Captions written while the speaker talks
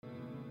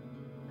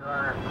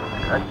are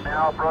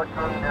now approaching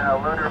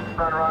lunar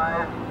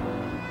sunrise,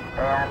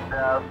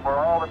 and for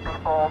all the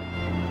people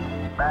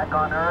back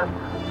on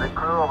Earth, the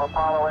crew of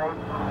Apollo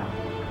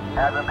 8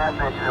 has a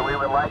message that we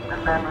would like to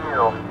send to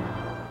you.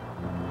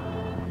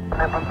 In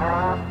the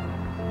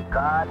beginning,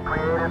 God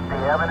created the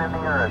heaven and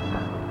the earth.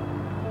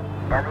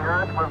 And the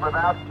earth was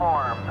without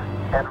form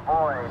and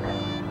void,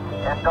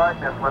 and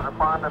darkness was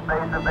upon the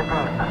face of the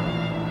deep.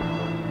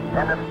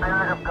 And the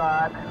Spirit of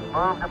God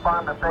moved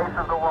upon the face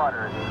of the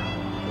waters.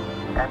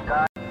 And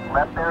God,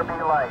 let there be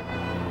light.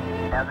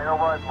 And there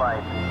was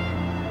light.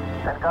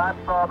 And God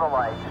saw the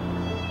light,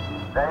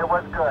 that it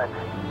was good.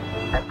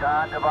 And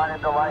God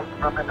divided the light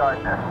from the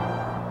darkness.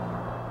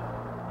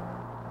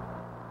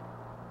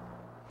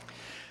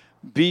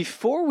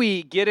 Before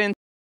we get into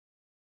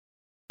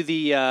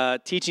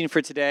the teaching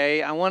for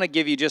today, I want to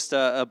give you just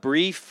a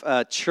brief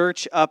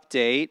church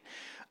update.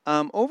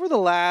 Over the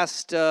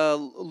last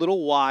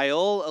little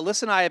while,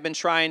 Alyssa and I have been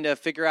trying to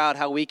figure out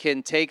how we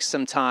can take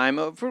some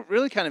time,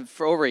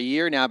 for over a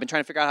year now, I've been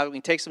trying to figure out how we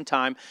can take some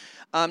time,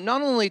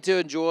 not only to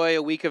enjoy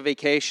a week of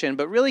vacation,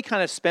 but really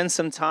kind of spend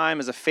some time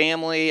as a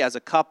family, as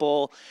a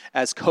couple,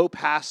 as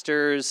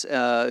co-pastors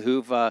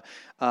who've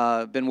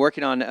been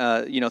working on,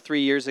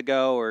 3 years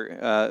ago,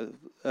 or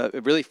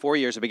really 4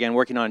 years, I began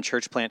working on a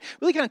church plant.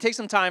 Really kind of take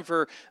some time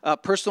for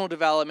personal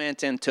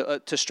development and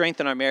to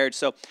strengthen our marriage.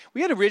 So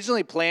we had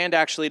originally planned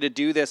actually to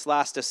do this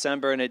last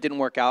December, and it didn't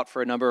work out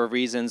for a number of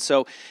reasons.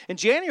 So in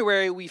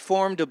January, we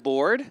formed a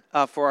board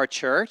for our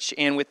church,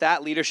 and with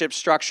that leadership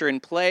structure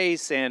in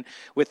place and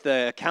with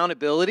the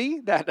accountability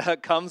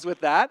that comes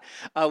with that,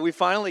 we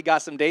finally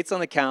got some dates on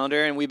the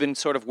calendar, and we've been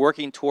sort of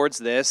working towards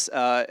this.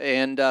 So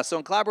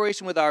in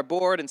collaboration with our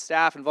board and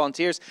staff and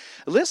volunteers,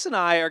 Alyssa and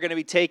I are going to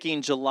be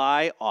taking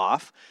July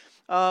off.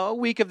 A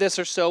week of this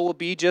or so will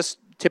be just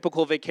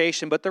typical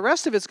vacation, but the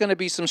rest of it's going to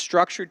be some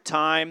structured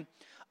time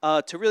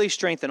to really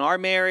strengthen our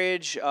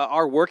marriage,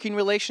 our working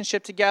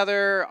relationship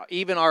together,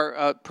 even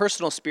our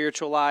personal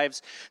spiritual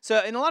lives.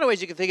 So in a lot of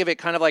ways, you can think of it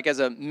kind of like as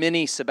a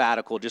mini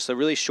sabbatical, just a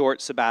really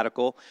short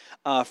sabbatical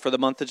for the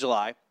month of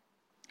July.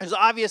 There's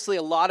obviously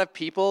a lot of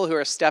people who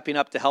are stepping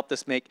up to help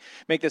this make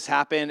this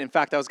happen. In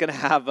fact, I was going to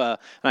have, and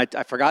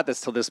I forgot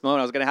this till this moment,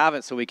 I was going to have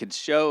it so we could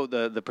show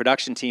the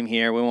production team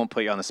here. We won't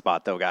put you on the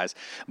spot though, guys.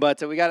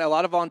 But we got a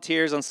lot of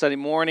volunteers on Sunday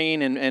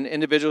morning, and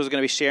individuals are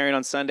going to be sharing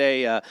on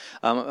Sunday.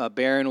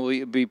 Barron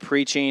will be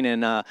preaching,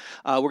 and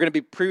we're going to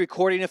be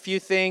pre-recording a few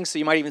things, so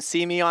you might even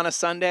see me on a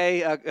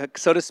Sunday,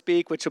 so to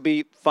speak, which will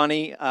be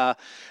funny.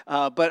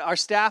 But our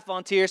staff,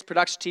 volunteers,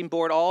 production team,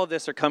 board, all of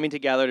this are coming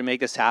together to make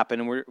this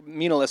happen, and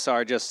me and Alyssa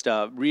are just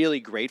really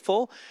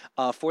grateful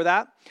for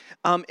that.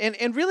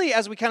 And really,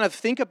 as we kind of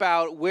think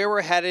about where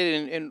we're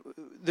headed, and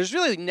there's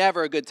really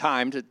never a good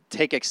time to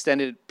take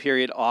extended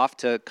period off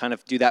to kind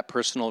of do that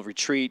personal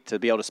retreat, to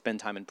be able to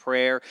spend time in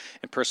prayer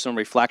and personal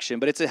reflection.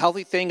 But it's a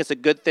healthy thing. It's a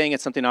good thing.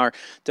 It's something our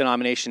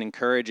denomination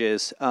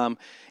encourages.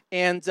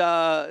 And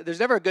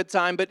there's never a good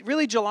time, but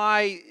really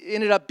July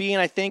ended up being,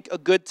 I think, a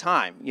good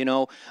time.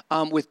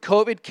 With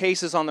COVID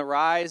cases on the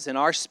rise and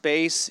our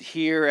space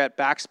here at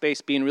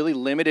Backspace being really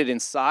limited in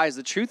size,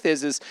 the truth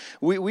is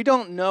we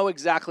don't know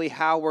exactly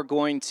how we're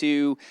going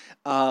to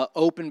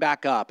open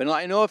back up. And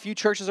I know a few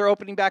churches are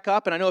opening back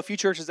up, and I know a few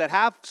churches that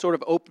have sort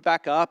of opened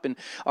back up and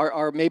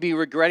are maybe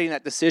regretting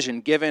that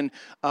decision given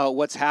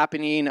what's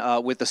happening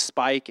with the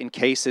spike in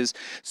cases.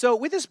 So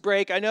with this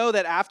break, I know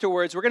that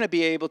afterwards we're going to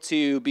be able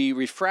to be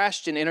refreshed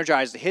and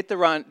energized to hit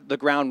the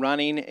ground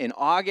running in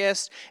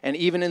August and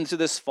even into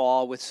this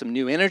fall with some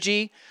new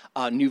energy,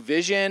 new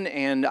vision,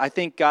 and I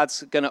think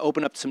God's going to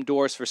open up some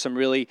doors for some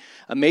really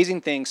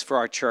amazing things for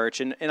our church.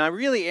 And I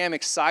really am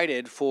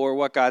excited for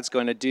what God's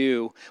going to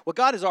do, what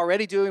God is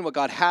already doing, what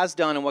God has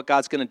done, and what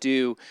God's going to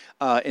do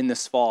in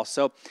this fall.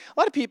 So a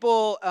lot of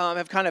people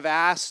have kind of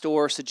asked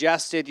or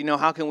suggested,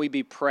 how can we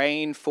be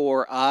praying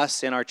for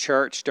us in our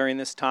church during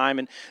this time?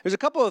 And there's a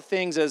couple of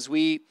things as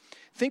we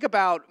think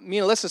about me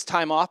and Alyssa's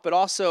time off, but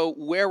also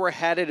where we're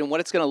headed and what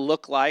it's going to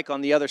look like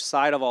on the other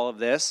side of all of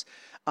this.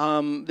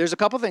 There's a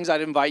couple things I'd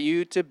invite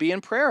you to be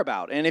in prayer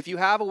about. And if you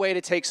have a way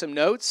to take some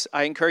notes,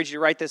 I encourage you to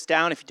write this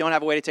down. If you don't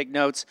have a way to take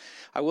notes,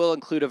 I will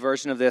include a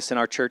version of this in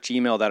our church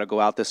email that'll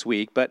go out this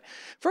week. But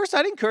first,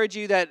 I'd encourage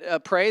you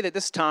that pray that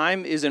this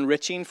time is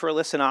enriching for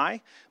Alyssa and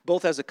I,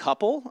 both as a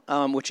couple,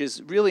 which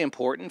is really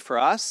important for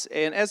us,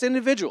 and as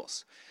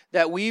individuals,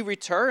 that we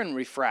return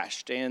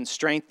refreshed and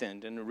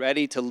strengthened and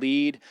ready to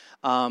lead,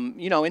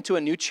 into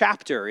a new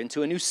chapter,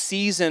 into a new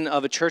season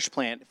of a church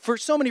plant for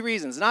so many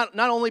reasons. Not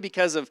only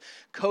because of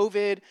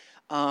COVID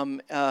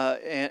and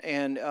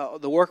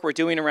the work we're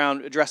doing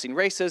around addressing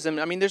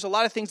racism. I mean, there's a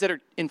lot of things that are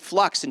in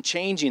flux and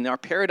changing. Our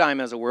paradigm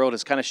as a world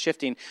is kind of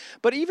shifting.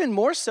 But even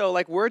more so,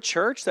 like we're a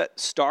church that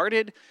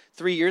started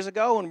 3 years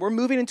ago, and we're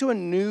moving into a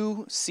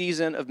new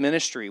season of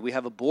ministry. We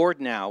have a board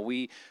now.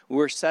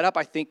 We're set up,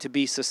 I think, to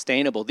be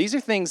sustainable. These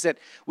are things that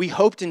we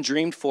hoped and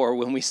dreamed for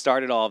when we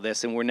started all of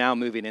this, and we're now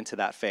moving into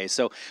that phase.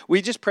 So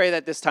we just pray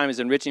that this time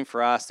is enriching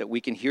for us, that we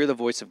can hear the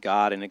voice of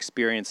God and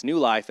experience new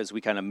life as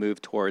we kind of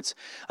move towards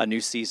a new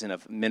season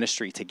of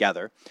ministry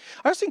together.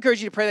 I also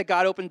encourage you to pray that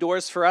God open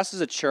doors for us as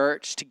a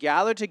church to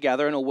gather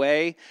together in a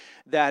way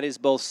that is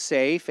both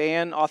safe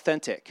and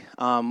authentic.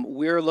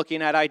 We're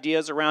looking at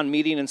ideas around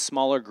meeting in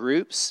smaller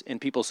groups in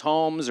people's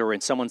homes or in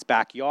someone's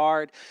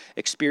backyard,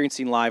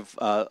 experiencing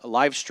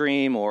live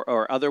stream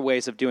or other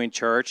ways of doing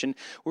church. And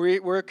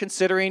we're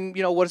considering,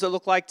 what does it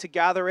look like to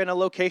gather in a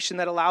location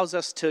that allows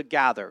us to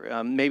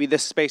gather? Maybe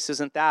this space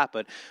isn't that,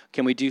 but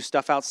can we do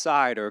stuff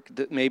outside? Or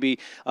maybe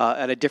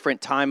at a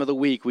different time of the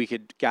week, we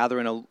could gather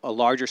in a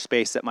larger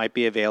space that might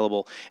be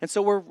available. And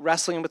so we're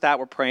wrestling with that.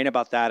 We're praying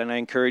about that. And I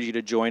encourage you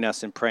to join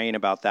us in praying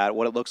about that,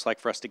 what it looks like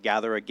for us to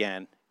gather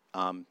again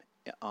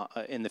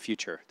in the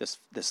future,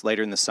 this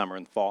later in the summer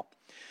and fall.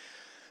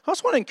 I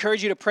also want to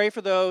encourage you to pray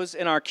for those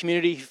in our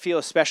community who feel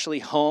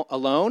especially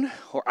alone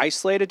or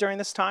isolated during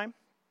this time.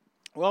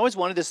 We always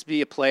wanted this to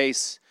be a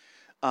place,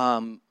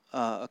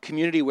 a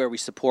community where we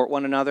support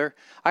one another.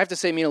 I have to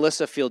say, me and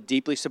Alyssa feel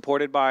deeply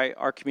supported by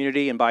our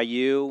community and by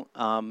you,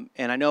 and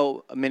I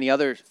know many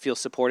others feel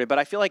supported, but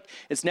I feel like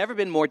it's never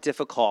been more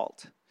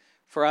difficult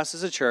for us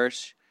as a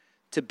church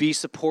to be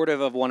supportive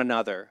of one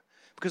another,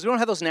 because we don't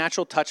have those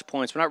natural touch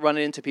points. We're not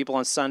running into people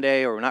on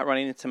Sunday, or we're not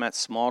running into them at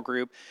small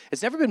group.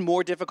 It's never been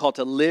more difficult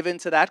to live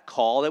into that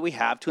call that we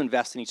have to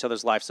invest in each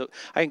other's lives. So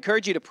I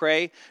encourage you to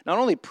pray, not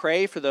only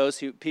pray for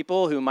those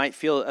people who might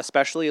feel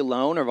especially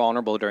alone or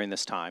vulnerable during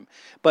this time,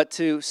 but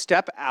to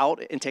step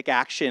out and take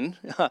action,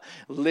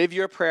 live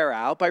your prayer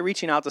out by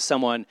reaching out to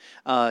someone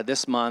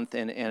this month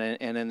and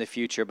in the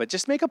future. But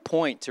just make a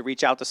point to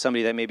reach out to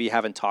somebody that maybe you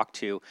haven't talked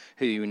to,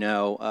 who you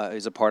know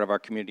is a part of our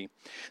community.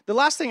 The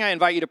last thing I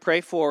invite you to pray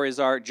for is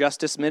our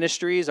justice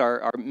ministries,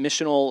 our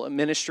missional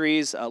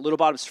ministries, Little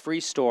Bottom's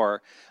Free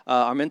Store,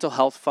 our mental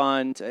health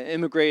fund,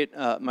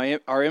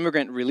 our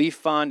immigrant relief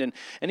fund,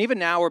 and even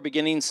now we're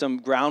beginning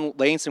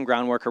laying some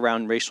groundwork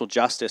around racial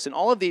justice. And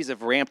all of these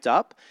have ramped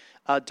up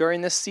during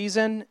this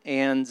season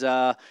and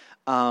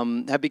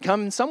have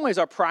become in some ways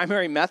our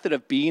primary method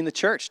of being the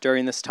church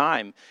during this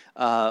time.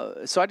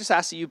 So I just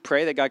ask that you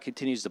pray that God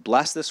continues to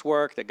bless this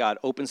work, that God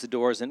opens the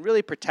doors and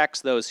really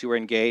protects those who are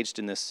engaged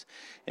in this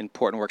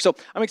important work. So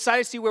I'm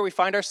excited to see where we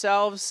find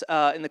ourselves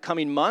in the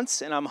coming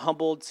months, and I'm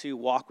humbled to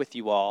walk with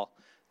you all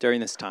during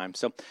this time.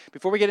 So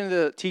before we get into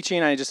the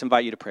teaching, I just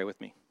invite you to pray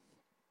with me.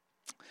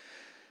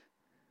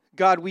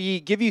 God, we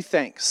give you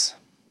thanks.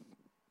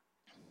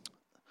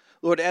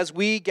 Lord, as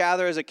we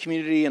gather as a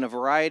community in a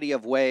variety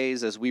of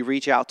ways, as we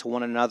reach out to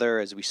one another,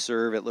 as we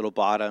serve at Little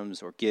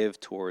Bottoms or give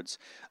towards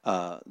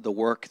the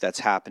work that's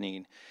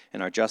happening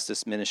in our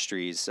justice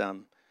ministries, I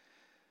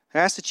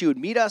ask that you would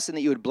meet us and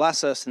that you would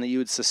bless us and that you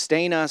would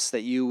sustain us,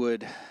 that you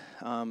would,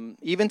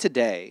 even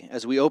today,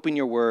 as we open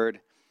your word,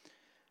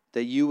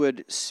 that you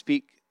would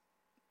speak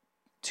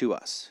to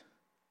us.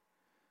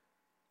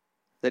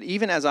 That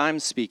even as I'm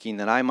speaking,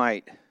 that I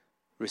might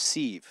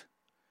receive.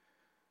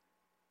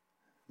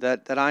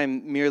 That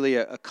I'm merely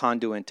a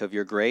conduit of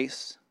your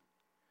grace,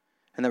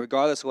 and that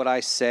regardless of what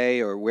I say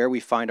or where we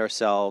find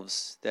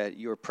ourselves, that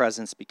your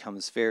presence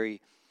becomes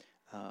very,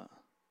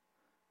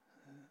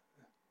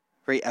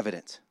 very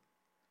evident,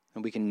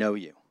 and we can know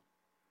you,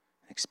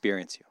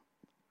 experience you.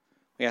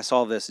 We ask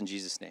all of this in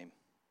Jesus' name.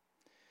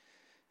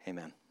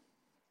 Amen.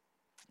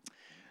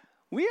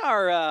 We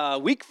are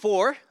week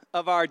 4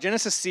 of our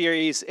Genesis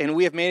series, and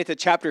we have made it to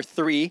chapter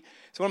 3.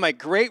 So one of my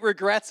great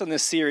regrets on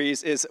this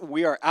series is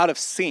we are out of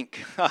sync.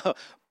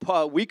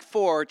 Week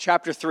 4,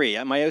 chapter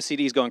 3. My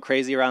OCD is going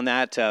crazy around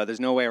that.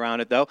 There's no way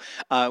around it, though.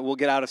 We'll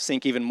get out of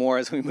sync even more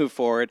as we move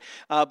forward.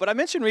 But I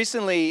mentioned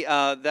recently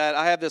that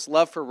I have this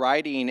love for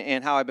writing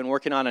and how I've been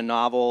working on a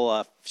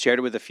novel, shared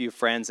it with a few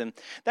friends. And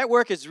that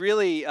work is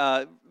really...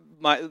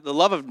 the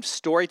love of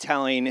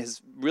storytelling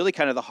is really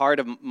kind of the heart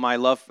of my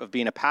love of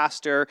being a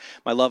pastor.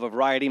 My love of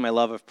writing, my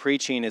love of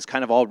preaching is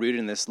kind of all rooted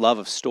in this love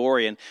of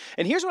story. And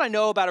here's what I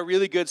know about a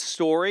really good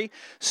story.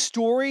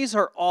 Stories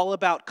are all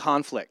about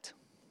conflict,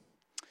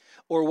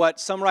 or what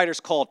some writers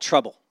call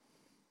trouble.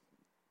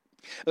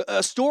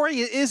 A story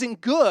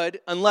isn't good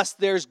unless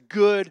there's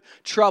good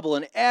trouble.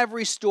 And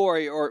every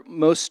story, or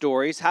most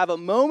stories, have a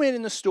moment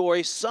in the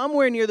story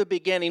somewhere near the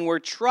beginning where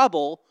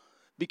trouble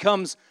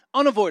becomes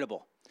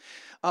unavoidable.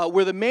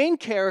 Where the main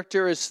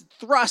character is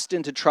thrust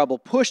into trouble,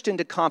 pushed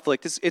into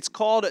conflict. It's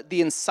called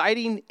the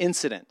inciting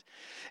incident.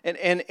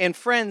 And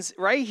friends,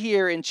 right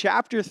here in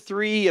chapter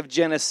 3 of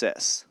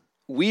Genesis,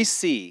 we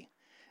see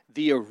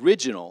the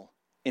original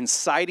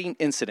inciting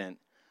incident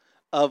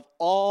of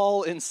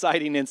all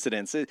inciting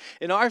incidents.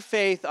 In our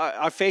faith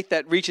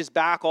that reaches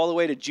back all the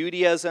way to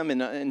Judaism,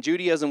 and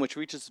Judaism which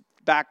reaches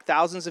back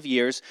thousands of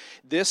years,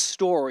 this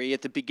story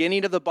at the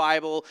beginning of the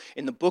Bible,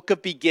 in the book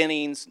of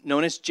beginnings,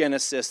 known as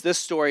Genesis, this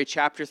story,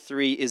 chapter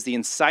 3, is the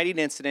inciting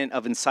incident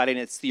of inciting.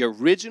 It's the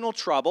original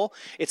trouble.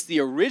 It's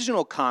the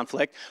original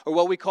conflict, or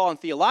what we call in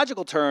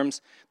theological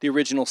terms, the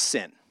original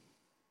sin,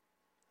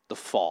 the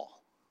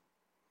fall.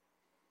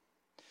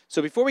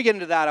 So before we get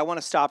into that, I want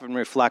to stop and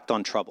reflect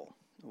on trouble,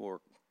 or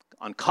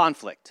on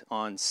conflict,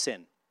 on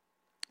sin.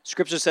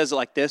 Scripture says it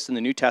like this in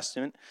the New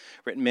Testament,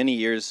 written many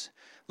years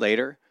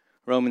later,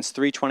 Romans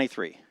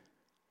 3:23.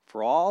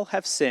 For all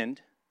have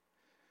sinned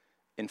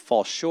and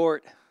fall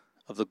short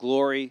of the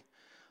glory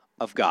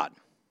of God.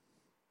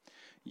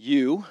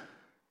 You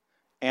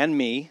and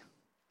me,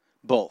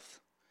 both.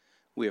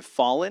 We have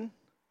fallen.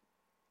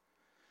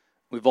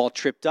 We've all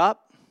tripped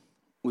up.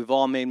 We've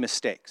all made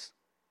mistakes.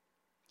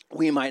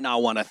 We might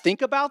not want to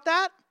think about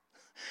that.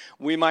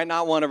 We might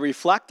not want to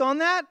reflect on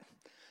that,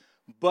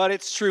 but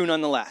it's true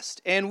nonetheless.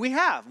 And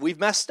we've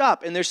messed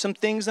up, and there's some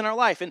things in our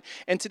life.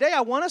 And today I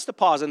want us to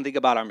pause and think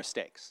about our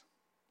mistakes.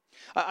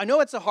 I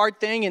know it's a hard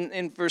thing,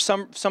 and for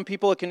some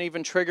people it can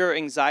even trigger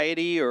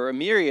anxiety or a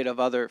myriad of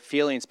other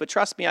feelings. But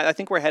trust me, I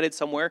think we're headed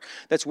somewhere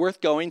that's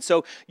worth going.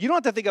 So you don't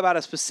have to think about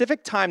a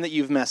specific time that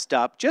you've messed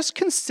up. Just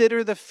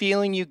consider the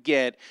feeling you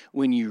get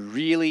when you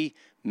really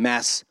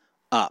mess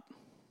up.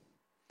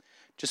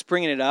 Just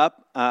bringing it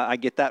up, I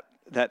get that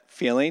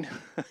feeling,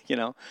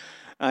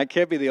 I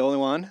can't be the only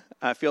one.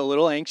 I feel a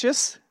little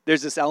anxious.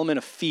 There's this element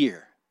of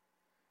fear,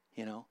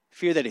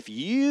 fear that if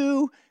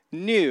you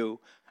knew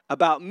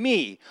about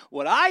me,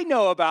 what I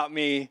know about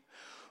me,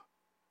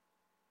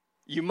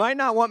 you might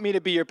not want me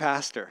to be your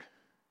pastor,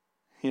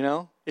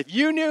 If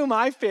you knew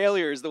my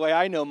failures the way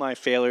I know my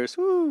failures,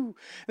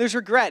 there's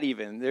regret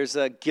even. There's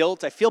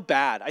guilt. I feel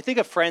bad. I think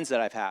of friends that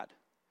I've had.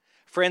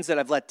 Friends that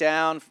I've let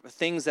down,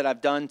 things that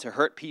I've done to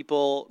hurt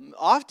people,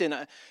 often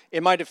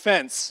in my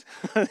defense,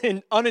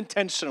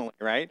 unintentionally,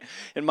 right?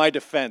 In my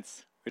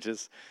defense, which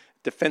is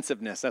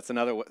defensiveness. That's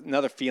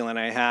another feeling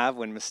I have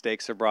when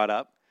mistakes are brought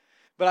up.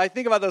 But I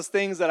think about those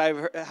things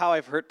that how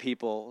I've hurt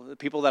people, the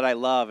people that I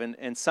love,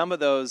 and some of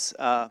those,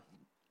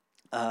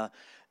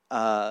 because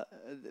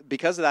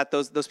of that,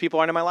 those people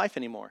aren't in my life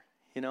anymore.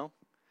 They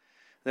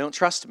don't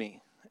trust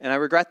me, and I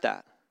regret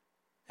that.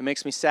 It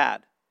makes me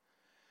sad.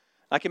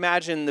 I can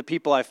imagine the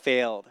people I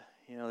failed,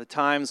 the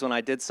times when I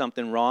did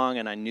something wrong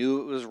and I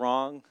knew it was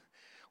wrong,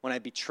 when I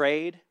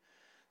betrayed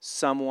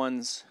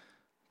someone's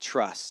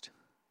trust.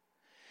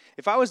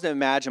 If I was to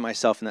imagine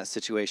myself in that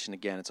situation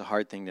again, it's a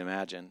hard thing to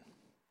imagine.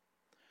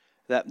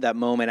 That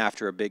moment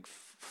after a big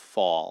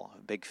fall,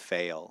 a big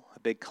fail, a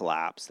big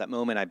collapse, that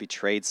moment I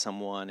betrayed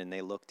someone and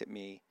they looked at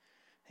me,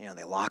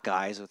 they lock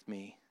eyes with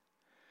me.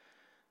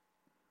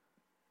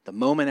 The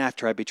moment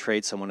after I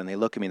betrayed someone and they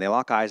look at me, they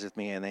lock eyes with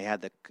me, and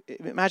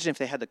imagine if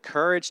they had the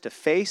courage to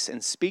face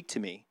and speak to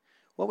me,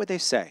 what would they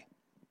say?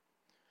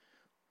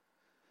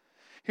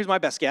 Here's my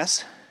best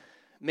guess.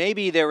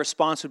 Maybe their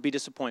response would be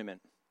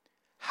disappointment.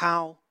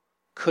 How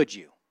could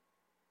you?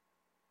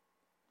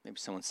 Maybe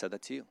someone said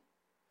that to you.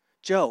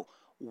 Joe,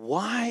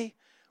 why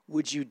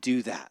would you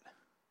do that?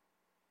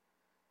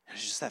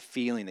 It's just that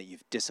feeling that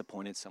you've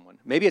disappointed someone.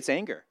 Maybe it's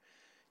anger.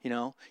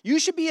 You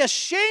should be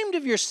ashamed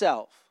of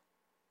yourself.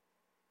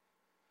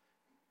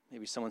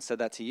 Maybe someone said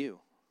that to you.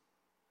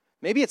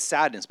 Maybe it's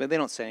sadness. Maybe they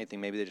don't say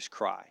anything. Maybe they just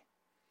cry.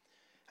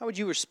 How would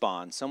you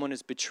respond? Someone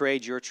has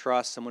betrayed your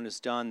trust. Someone has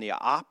done the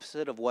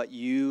opposite of what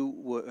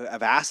you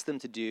have asked them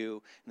to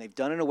do, and they've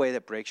done it in a way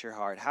that breaks your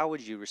heart. How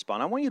would you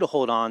respond? I want you to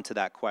hold on to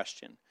that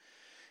question.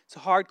 It's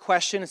a hard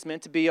question. It's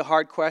meant to be a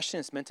hard question.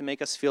 It's meant to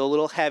make us feel a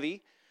little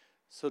heavy.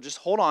 So just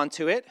hold on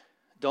to it.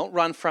 Don't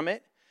run from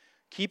it.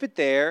 Keep it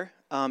there.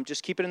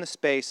 Just keep it in the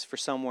space for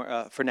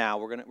somewhere. For now,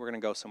 we're gonna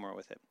go somewhere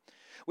with it.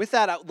 With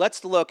that,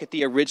 let's look at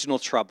the original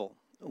trouble,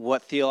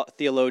 what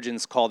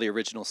theologians call the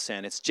original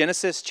sin. It's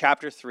Genesis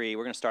chapter 3.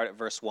 We're going to start at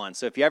verse 1.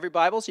 So if you have your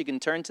Bibles, you can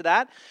turn to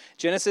that.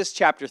 Genesis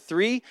chapter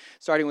 3,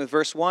 starting with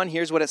verse 1.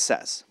 Here's what it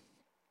says.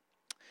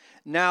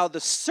 Now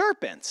the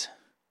serpent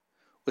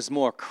was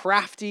more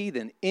crafty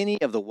than any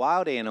of the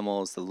wild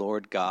animals the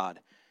Lord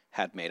God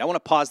had made. I want to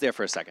pause there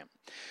for a second.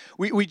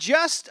 We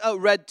just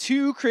read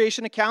two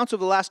creation accounts over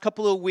the last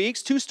couple of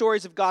weeks, two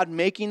stories of God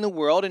making the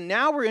world, and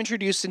now we're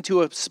introduced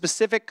into a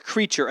specific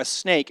creature, a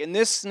snake, and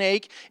this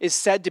snake is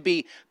said to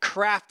be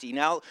crafty.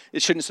 Now,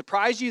 it shouldn't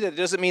surprise you that it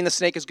doesn't mean the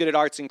snake is good at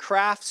arts and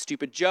crafts,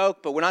 stupid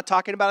joke, but we're not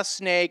talking about a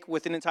snake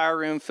with an entire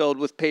room filled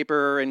with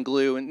paper and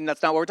glue, and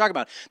that's not what we're talking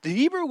about. The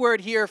Hebrew word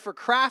here for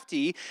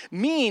crafty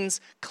means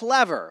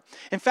clever.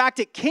 In fact,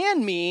 it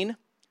can mean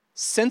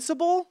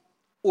sensible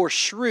or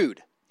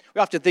shrewd.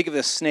 We often think of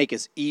this snake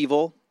as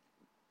evil.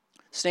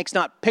 Snake's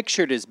not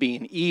pictured as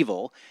being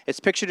evil. It's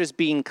pictured as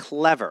being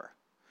clever,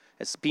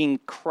 as being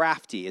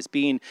crafty, as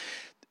being...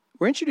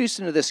 We're introduced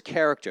into this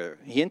character.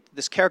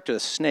 This character, the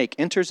snake,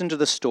 enters into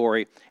the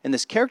story, and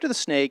this character, the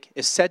snake,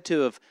 is said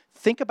to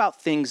think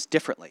about things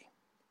differently.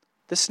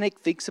 The snake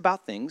thinks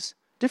about things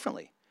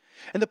differently.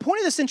 And the point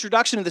of this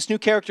introduction of this new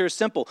character is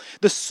simple.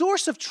 The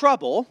source of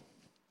trouble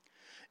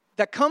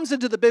that comes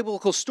into the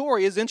biblical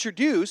story is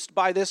introduced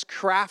by this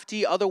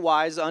crafty,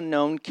 otherwise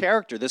unknown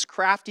character. This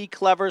crafty,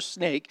 clever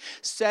snake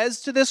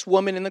says to this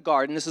woman in the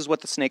garden, this is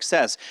what the snake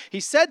says. He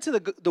said to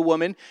the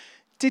woman,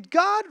 "Did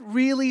God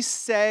really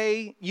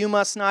say you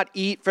must not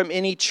eat from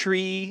any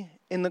tree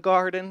in the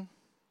garden?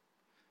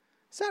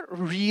 Is that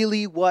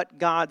really what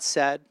God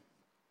said?"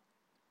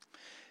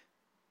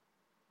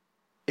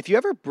 If you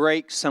ever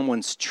break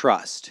someone's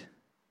trust,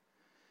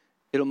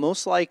 it'll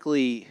most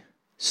likely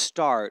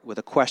start with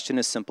a question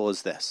as simple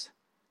as this.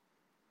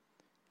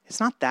 It's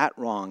not that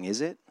wrong,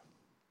 is it?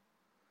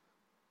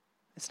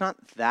 It's not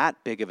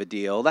that big of a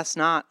deal. That's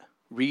not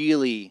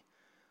really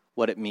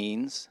what it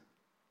means.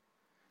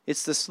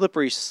 It's the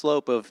slippery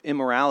slope of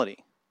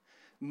immorality.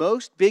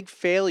 Most big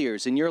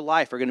failures in your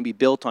life are going to be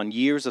built on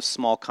years of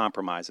small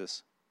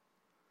compromises.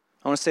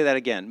 I want to say that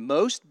again.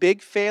 Most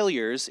big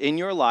failures in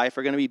your life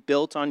are going to be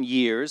built on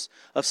years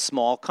of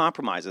small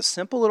compromises.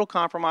 Simple little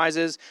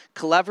compromises,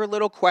 clever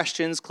little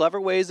questions, clever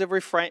ways of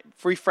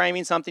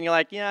reframing something. You're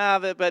like, yeah,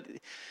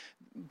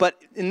 but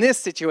in this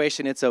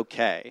situation, it's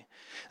okay.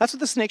 That's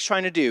what the snake's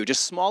trying to do.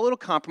 Just small little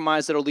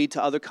compromise that'll lead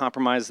to other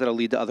compromises that'll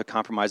lead to other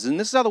compromises. And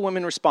this is how the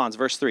woman responds.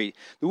 Verse 3.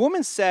 The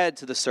woman said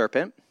to the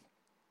serpent,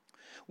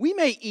 "We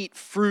may eat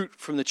fruit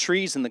from the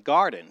trees in the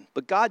garden,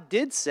 but God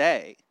did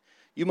say,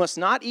 'You must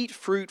not eat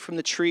fruit from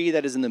the tree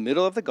that is in the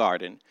middle of the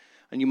garden,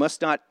 and you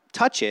must not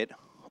touch it,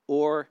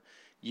 or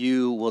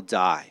you will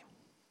die.'"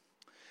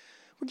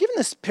 We're given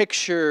this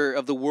picture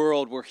of the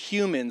world where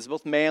humans,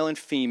 both male and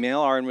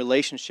female, are in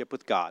relationship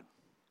with God.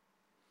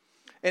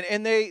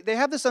 And they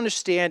have this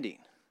understanding.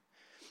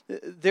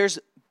 There's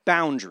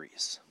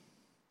boundaries.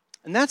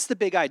 And that's the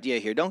big idea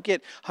here. Don't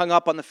get hung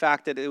up on the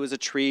fact that it was a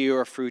tree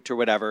or a fruit or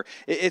whatever.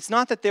 It's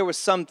not that there was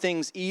some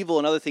things evil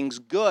and other things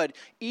good.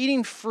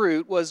 Eating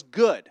fruit was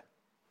good.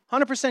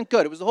 100%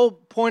 good. It was the whole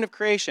point of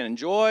creation.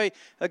 Enjoy,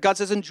 God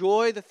says,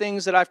 enjoy the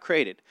things that I've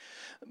created.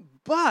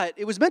 But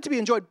it was meant to be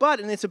enjoyed,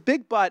 and it's a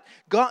big but,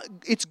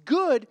 it's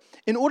good.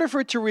 In order for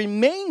it to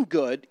remain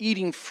good,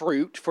 eating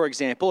fruit, for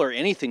example, or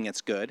anything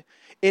that's good,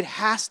 it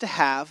has to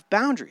have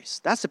boundaries.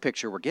 That's the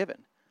picture we're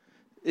given,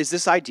 is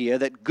this idea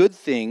that good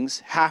things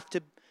have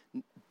to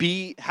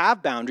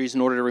have boundaries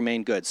in order to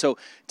remain good. So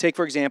take,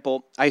 for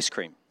example, ice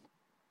cream.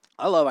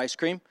 I love ice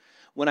cream.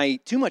 When I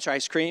eat too much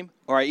ice cream,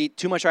 or I eat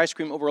too much ice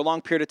cream over a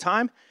long period of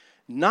time,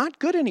 not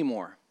good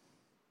anymore.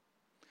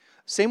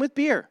 Same with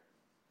beer.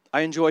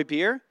 I enjoy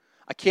beer.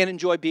 I can't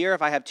enjoy beer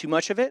if I have too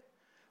much of it,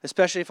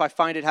 especially if I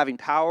find it having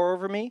power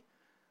over me.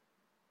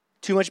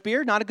 Too much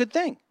beer, not a good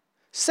thing.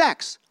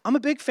 Sex. I'm a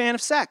big fan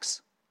of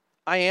sex.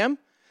 I am.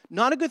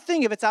 Not a good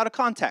thing if it's out of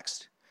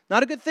context.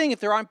 Not a good thing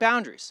if there aren't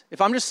boundaries. If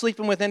I'm just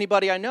sleeping with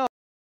anybody I know,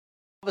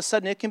 all of a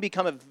sudden it can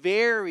become a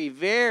very,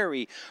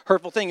 very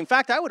hurtful thing. In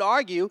fact, I would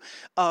argue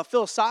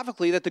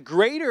philosophically that the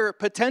greater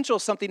potential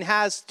something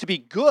has to be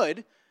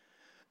good,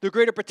 the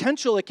greater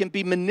potential it can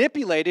be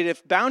manipulated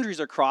if boundaries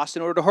are crossed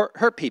in order to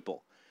hurt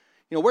people.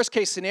 You know, worst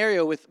case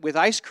scenario with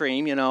ice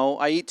cream, you know,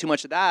 I eat too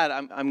much of that,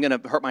 I'm going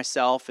to hurt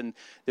myself, and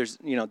there's,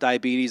 you know,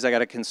 diabetes, I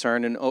got a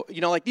concern, and, you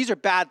know, like these are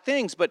bad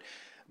things, but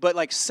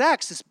like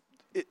sex is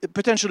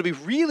potential to be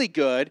really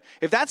good.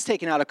 If that's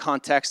taken out of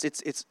context,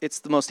 it's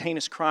the most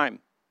heinous crime.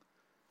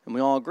 And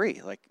we all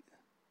agree, like,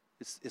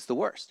 it's the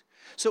worst.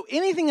 So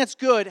anything that's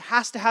good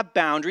has to have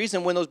boundaries,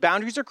 and when those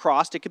boundaries are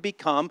crossed, it can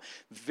become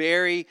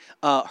very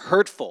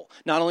hurtful,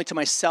 not only to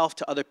myself,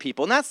 to other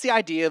people. And that's the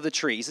idea of the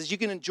trees, is you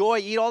can enjoy,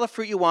 eat all the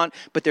fruit you want,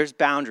 but there's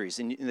boundaries,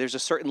 and there's a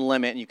certain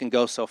limit, and you can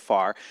go so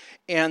far.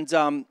 And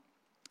so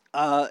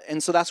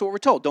that's what we're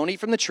told. Don't eat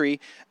from the tree.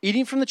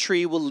 Eating from the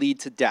tree will lead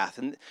to death.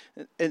 And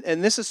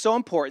this is so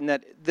important,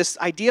 that this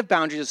idea of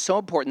boundaries is so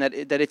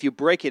important that if you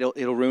break it,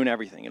 it'll ruin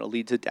everything. Will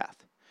lead to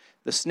death.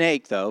 The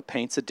snake, though,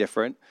 paints a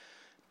different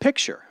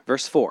picture.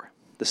 Verse 4,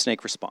 the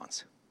snake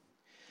responds.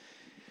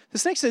 The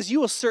snake says, you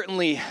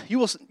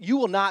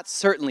will not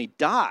certainly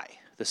die,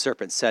 the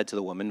serpent said to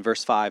the woman.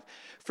 Verse 5,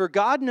 for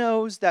God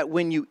knows that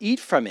when you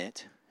eat from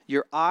it,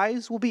 your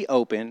eyes will be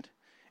opened,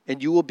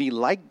 and you will be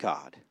like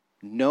God,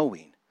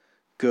 knowing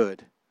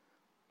good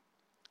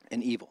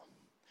and evil.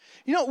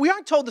 You know, we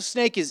aren't told the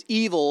snake is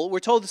evil. We're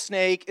told the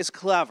snake is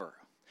clever.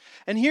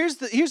 And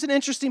here's an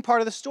interesting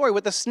part of the story.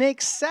 What the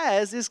snake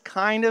says is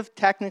kind of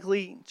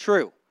technically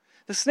true.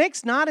 The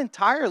snake's not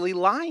entirely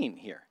lying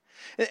here.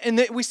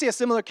 And we see a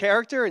similar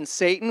character in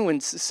Satan. When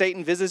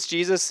Satan visits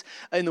Jesus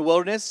in the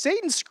wilderness,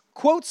 Satan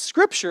quotes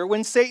Scripture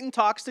when Satan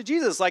talks to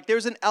Jesus. Like,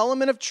 there's an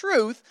element of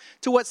truth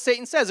to what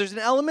Satan says. There's an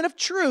element of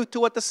truth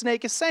to what the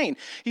snake is saying.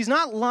 He's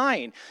not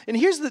lying. And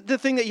here's the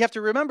thing that you have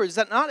to remember, is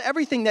that not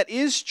everything that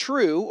is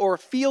true or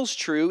feels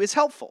true is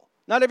helpful.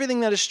 Not everything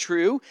that is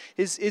true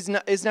is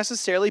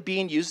necessarily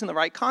being used in the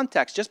right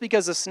context. Just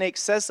because a snake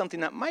says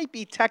something that might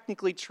be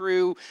technically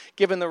true,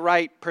 given the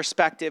right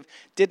perspective,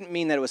 didn't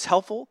mean that it was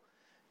helpful,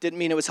 didn't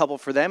mean it was helpful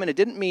for them, and it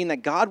didn't mean that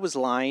God was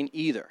lying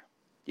either,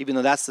 even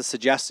though that's the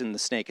suggestion the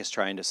snake is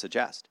trying to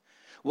suggest.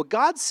 What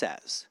God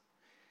says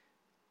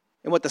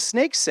And what the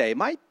snakes say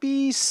might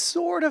be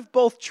sort of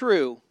both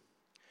true,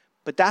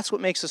 but that's what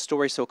makes the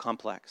story so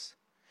complex.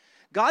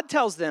 God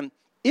tells them,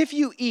 if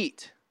you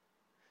eat,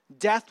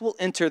 death will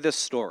enter this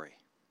story.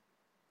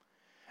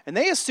 And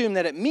they assume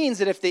that it means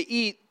that if they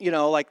eat,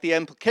 like the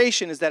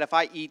implication is that if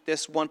I eat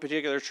this one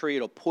particular tree,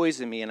 it'll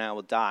poison me and I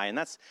will die. And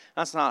that's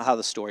not how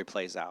the story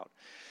plays out.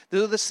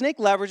 The snake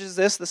leverages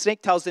this. The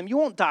snake tells them, you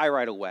won't die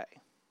right away.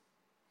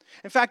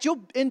 In fact,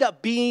 you'll end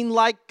up being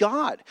like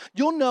God.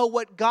 You'll know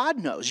what God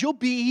knows. You'll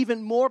be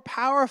even more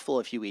powerful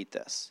if you eat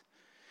this.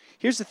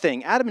 Here's the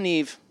thing. Adam and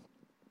Eve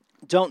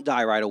don't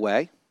die right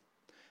away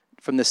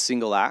from this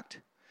single act.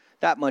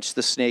 That much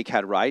the snake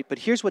had right. But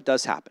here's what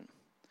does happen.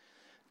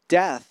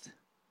 Death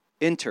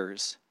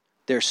enters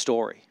their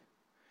story.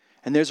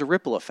 And there's a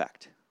ripple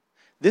effect.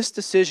 This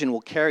decision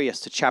will carry us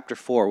to chapter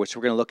 4, which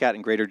we're going to look at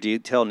in greater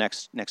detail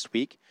next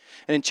week.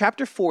 And in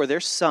chapter 4, their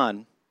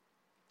sons,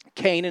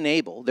 Cain and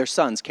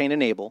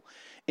Abel,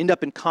 end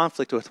up in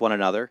conflict with one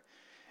another,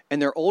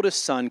 and their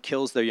oldest son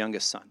kills their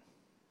youngest son.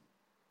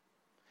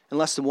 In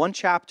less than one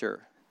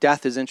chapter,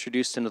 death is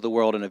introduced into the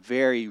world in a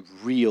very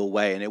real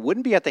way, and it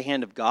wouldn't be at the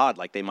hand of God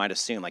like they might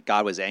assume, like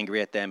God was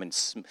angry at them and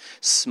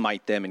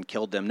smite them and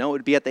killed them. No, it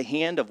would be at the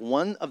hand of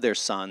one of their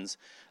sons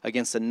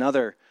against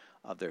another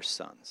of their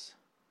sons.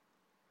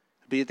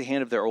 It would be at the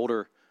hand of their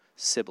older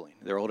sibling,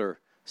 their older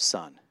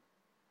son.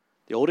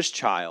 The oldest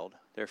child,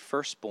 their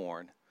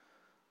firstborn,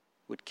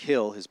 would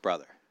kill his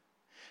brother.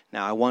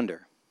 Now, I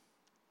wonder,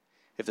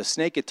 if the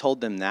snake had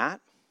told them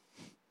that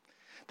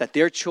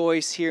their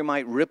choice here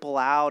might ripple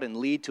out and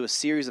lead to a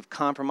series of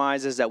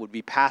compromises that would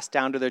be passed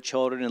down to their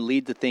children and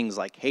lead to things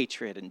like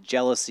hatred and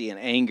jealousy and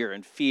anger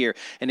and fear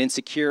and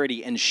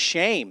insecurity and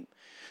shame.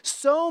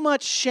 So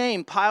much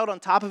shame piled on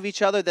top of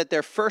each other that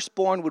their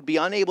firstborn would be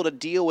unable to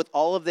deal with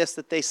all of this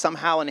that they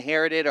somehow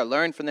inherited or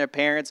learned from their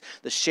parents,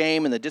 the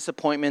shame and the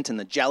disappointment and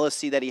the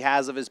jealousy that he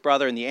has of his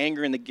brother and the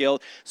anger and the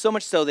guilt, so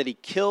much so that he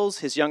kills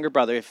his younger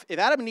brother. If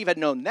Adam and Eve had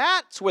known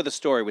that's where the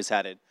story was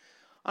headed,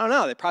 I don't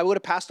know, they probably would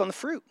have passed on the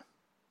fruit.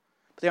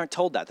 But they aren't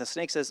told that. The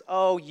snake says,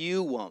 oh,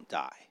 you won't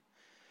die.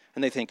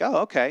 And they think, oh,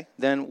 okay,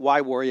 then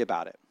why worry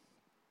about it?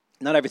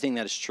 Not everything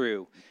that is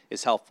true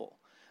is helpful.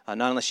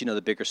 Not unless you know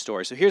the bigger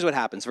story. So here's what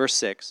happens. Verse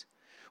 6.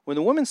 When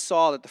the woman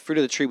saw that the fruit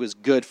of the tree was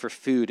good for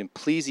food and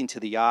pleasing to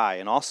the eye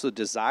and also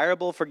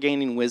desirable for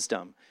gaining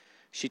wisdom,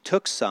 she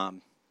took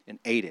some and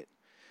ate it.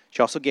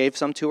 She also gave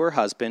some to her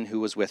husband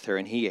who was with her,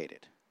 and he ate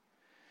it.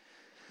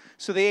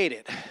 So they ate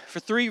it for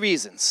 3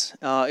 reasons.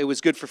 It was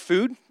good for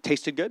food,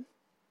 tasted good.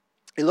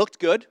 It looked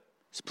good,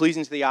 it's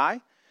pleasing to the eye,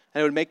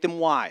 and it would make them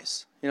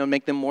wise,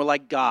 make them more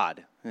like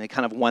God. And they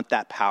kind of want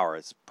that power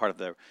as part of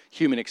their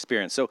human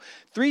experience. So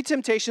 3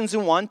 temptations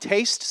in one: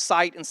 taste,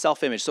 sight, and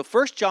self-image. So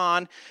 1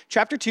 John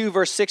chapter 2,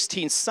 verse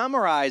 16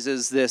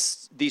 summarizes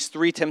these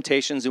 3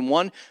 temptations in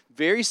one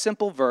very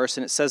simple verse,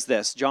 and it says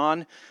this.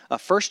 1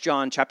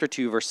 John chapter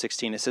 2, verse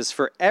 16, it says,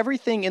 "For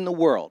everything in the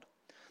world,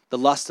 the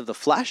lust of the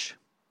flesh,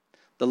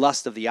 the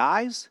lust of the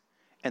eyes,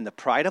 and the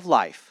pride of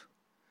life,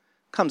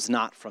 comes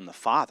not from the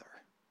Father,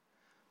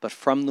 but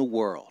from the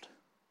world.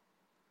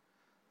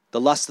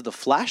 The lust of the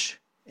flesh,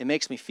 it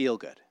makes me feel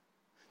good.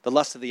 The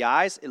lust of the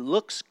eyes, it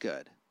looks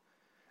good.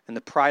 And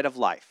the pride of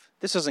life."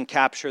 This doesn't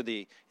capture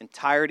the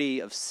entirety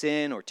of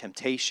sin or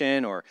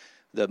temptation or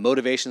the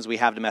motivations we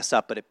have to mess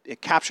up, but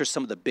it captures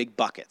some of the big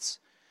buckets.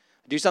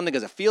 I do something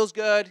because it feels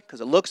good,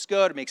 because it looks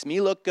good, it makes me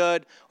look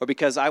good, or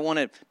because I want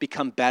to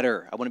become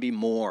better. I want to be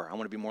more. I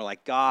want to be more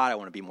like God. I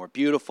want to be more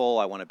beautiful.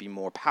 I want to be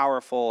more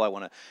powerful. I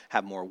want to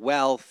have more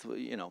wealth.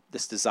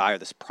 This desire,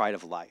 this pride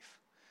of life.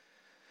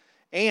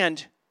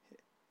 And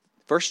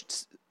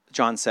First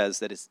John says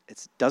that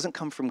it doesn't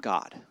come from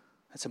God.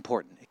 That's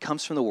important. It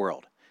comes from the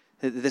world.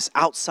 This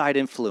outside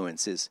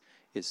influence is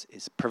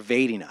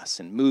pervading us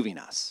and moving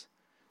us.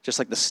 Just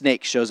like the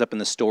snake shows up in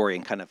the story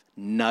and kind of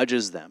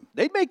nudges them.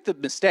 They make the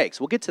mistakes.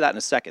 We'll get to that in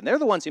a second. They're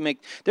the ones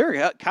they're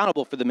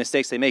accountable for the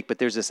mistakes they make, but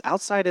there's this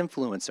outside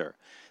influencer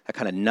that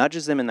kind of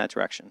nudges them in that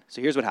direction.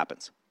 So here's what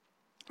happens.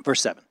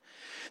 Verse 7.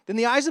 "Then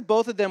the eyes of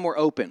both of them were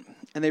open,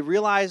 and they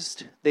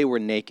realized they were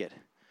naked.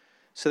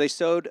 So they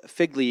sewed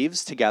fig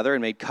leaves together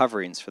and made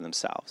coverings for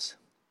themselves."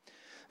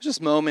 There's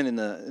this moment in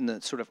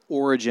the sort of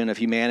origin of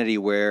humanity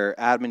where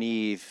Adam and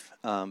Eve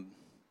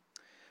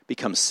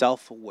become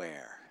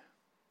self-aware.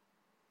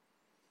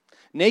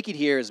 Naked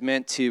here is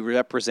meant to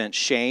represent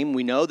shame.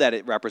 We know that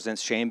it represents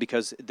shame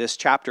because this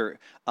chapter,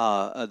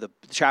 the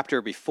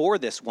chapter before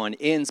this one,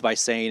 ends by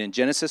saying in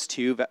Genesis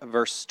 2,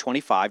 verse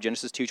 25,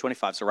 Genesis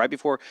 2:25. So right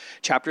before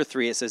chapter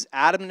 3, it says,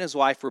 Adam and his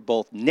wife were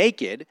both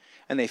naked,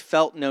 and they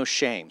felt no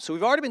shame. So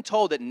we've already been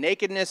told that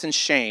nakedness and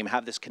shame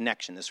have this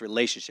connection, this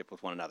relationship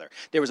with one another.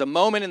 There was a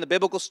moment in the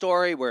biblical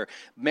story where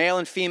male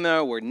and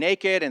female were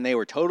naked, and they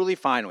were totally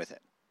fine with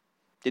it.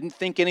 Didn't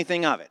think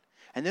anything of it.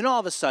 And then all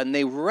of a sudden,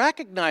 they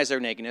recognize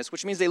their nakedness,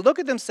 which means they look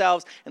at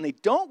themselves and they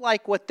don't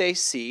like what they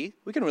see.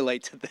 We can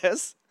relate to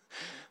this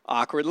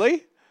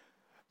awkwardly.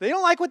 They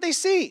don't like what they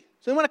see,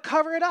 so they want to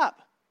cover it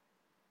up.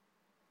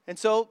 And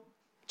so,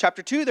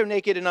 chapter 2, they're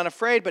naked and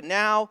unafraid, but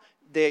now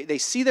they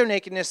see their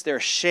nakedness, they're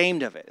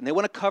ashamed of it, and they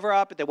want to cover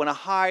up, they want to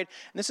hide.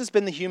 And this has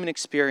been the human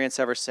experience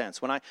ever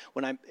since. When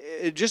I'm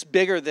just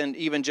bigger than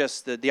even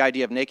just the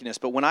idea of nakedness,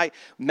 but when I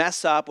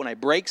mess up, when I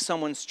break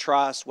someone's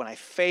trust, when I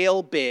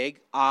fail big,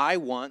 I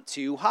want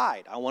to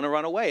hide. I want to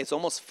run away. It's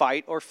almost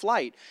fight or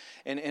flight.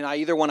 And I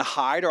either want to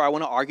hide or I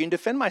want to argue and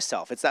defend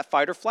myself. It's that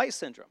fight or flight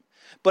syndrome.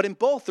 But in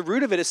both, the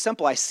root of it is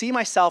simple. I see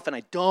myself and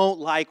I don't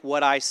like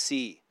what I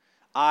see.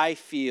 I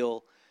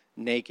feel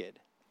naked.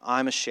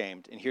 I'm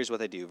ashamed. And here's what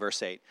they do.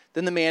 Verse 8.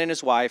 Then the man and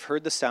his wife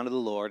heard the sound of the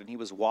Lord, and he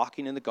was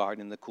walking in the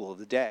garden in the cool of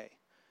the day.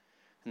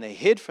 And they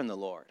hid from the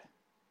Lord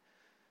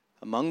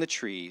among the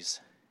trees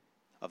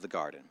of the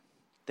garden.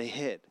 They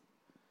hid.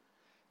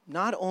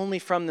 Not only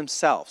from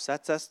themselves.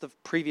 That's the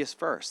previous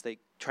verse. They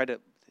tried to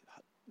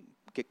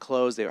get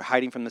close. They were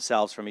hiding from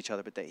themselves, from each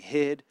other, but they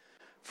hid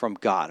from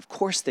God. Of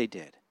course they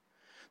did.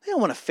 They don't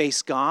want to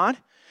face God.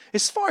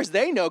 As far as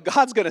they know,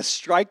 God's going to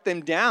strike them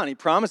down. He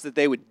promised that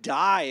they would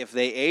die if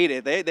they ate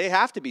it. They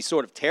have to be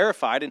sort of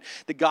terrified, and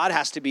that God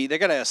has to be, they're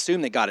going to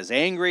assume that God is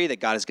angry,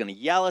 that God is going to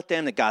yell at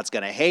them, that God's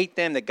going to hate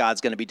them, that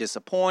God's going to be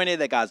disappointed,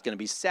 that God's going to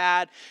be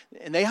sad,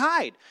 and they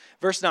hide.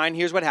 Verse 9,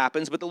 here's what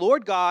happens. But the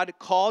Lord God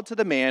called to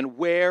the man,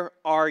 "Where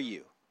are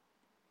you?"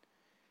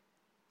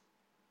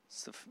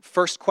 It's the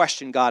first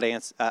question God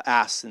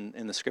asks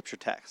in the scripture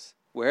text.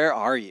 Where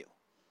are you?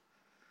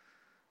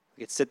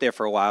 We could sit there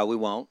for a while. We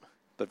won't.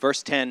 But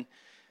verse 10,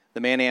 the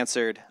man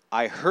answered,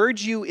 "I heard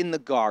you in the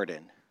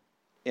garden,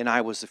 and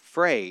I was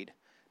afraid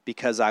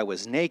because I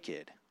was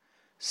naked,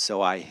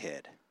 so I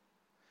hid."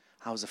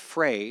 I was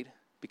afraid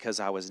because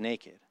I was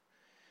naked,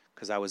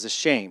 because I was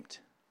ashamed,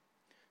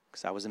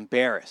 because I was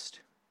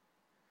embarrassed.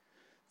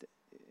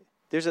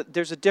 There's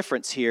a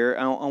difference here.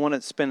 I want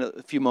to spend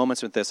a few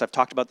moments with this. I've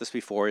talked about this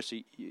before,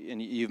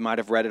 and you might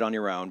have read it on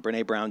your own.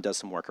 Brene Brown does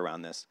some work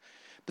around this.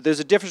 But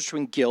there's a difference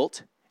between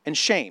guilt and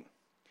shame.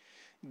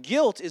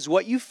 Guilt is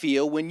what you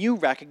feel when you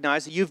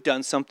recognize that you've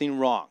done something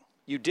wrong.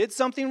 You did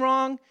something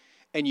wrong,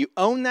 and you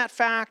own that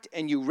fact,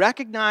 and you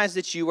recognize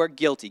that you are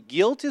guilty.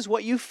 Guilt is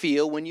what you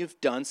feel when you've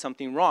done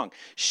something wrong.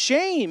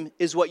 Shame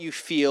is what you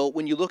feel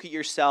when you look at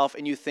yourself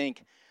and you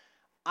think,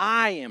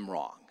 I am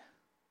wrong.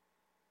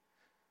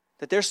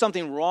 That there's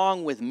something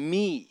wrong with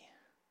me.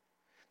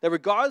 That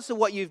regardless of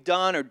what you've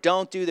done or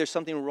don't do, there's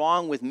something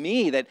wrong with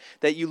me.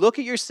 That you look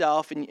at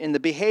yourself and the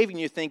behavior and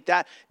you think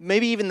that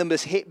maybe even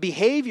the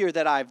behavior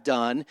that I've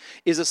done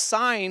is a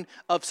sign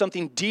of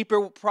something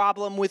deeper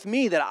problem with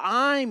me, that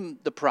I'm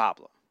the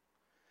problem.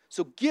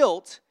 So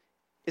guilt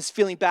is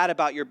feeling bad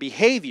about your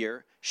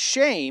behavior.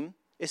 Shame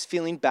is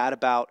feeling bad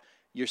about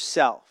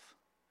yourself.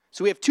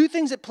 So we have two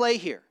things at play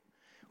here.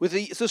 With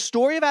the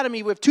story of Adam and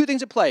Eve, we have two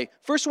things at play.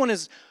 First one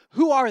is,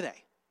 who are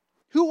they?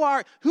 Who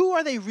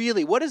are they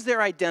really? What is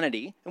their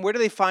identity? And where do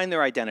they find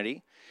their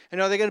identity?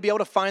 And are they going to be able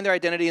to find their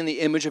identity in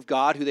the image of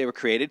God, who they were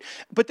created?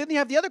 But then you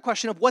have the other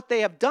question of what they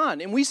have done.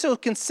 And we so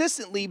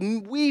consistently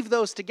weave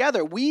those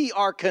together. We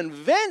are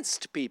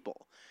convinced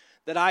people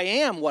that I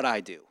am what I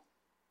do.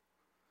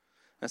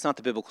 That's not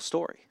the biblical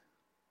story.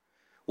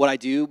 What I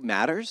do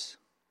matters.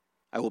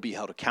 I will be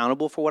held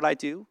accountable for what I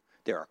do.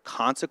 There are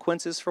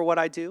consequences for what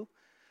I do.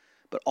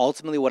 But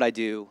ultimately what I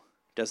do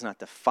does not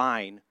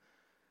define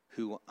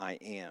who I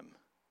am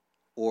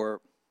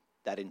or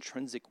that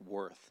intrinsic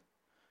worth.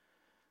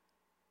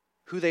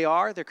 Who they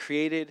are, they're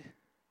created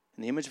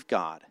in the image of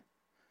God.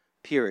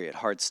 Period.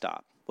 Hard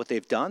stop. What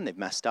they've done, they've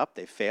messed up,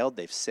 they've failed,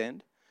 they've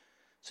sinned.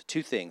 So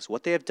two things,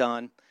 what they have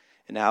done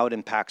and how it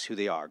impacts who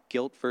they are.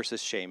 Guilt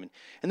versus shame.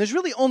 And there's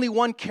really only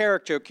one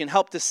character who can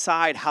help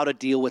decide how to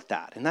deal with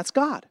that, and that's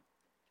God.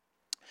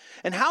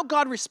 And how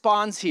God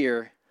responds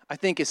here, I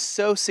think, is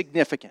so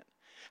significant.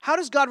 How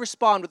does God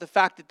respond with the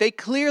fact that they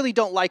clearly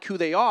don't like who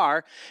they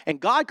are, and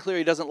God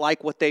clearly doesn't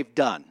like what they've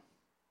done?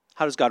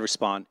 How does God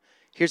respond?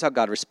 Here's how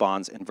God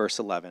responds in verse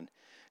 11.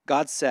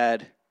 God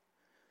said,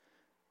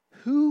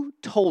 "Who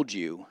told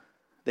you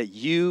that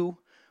you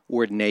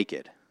were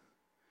naked?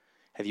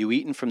 Have you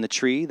eaten from the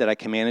tree that I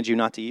commanded you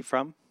not to eat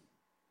from?"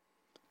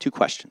 Two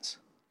questions.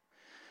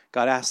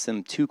 God asked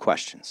them two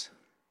questions.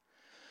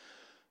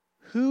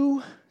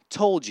 Who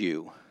told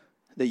you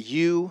that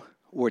you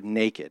were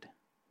naked?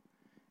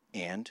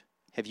 And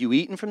have you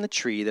eaten from the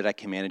tree that I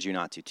commanded you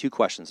not to? Two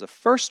questions. The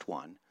first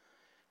one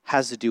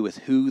has to do with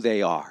who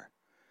they are.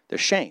 Their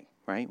shame,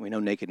 right? We know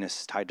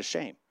nakedness is tied to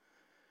shame.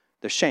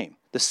 Their shame.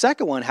 The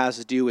second one has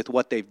to do with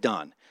what they've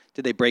done.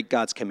 Did they break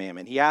God's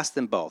commandment? He asked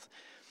them both.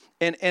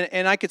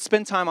 And I could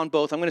spend time on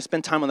both. I'm going to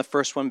spend time on the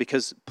first one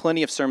because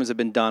plenty of sermons have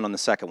been done on the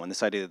second one,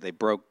 this idea that they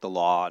broke the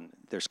law and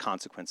there's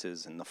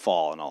consequences and the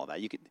fall and all of that.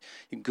 You can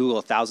Google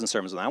 1,000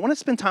 sermons on that. I want to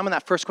spend time on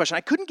that first question.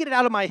 I couldn't get it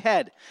out of my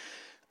head.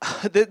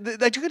 I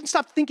couldn't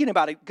stop thinking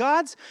about it.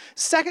 God's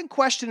second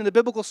question in the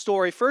biblical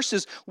story, first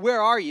is,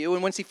 where are you?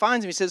 And once he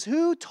finds him, he says,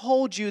 who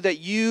told you that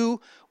you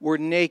were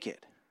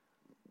naked?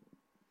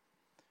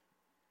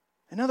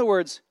 In other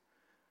words,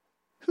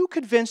 who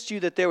convinced you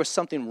that there was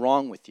something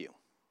wrong with you?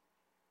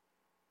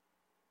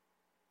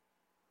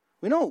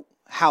 We know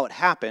how it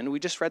happened. We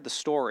just read the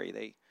story.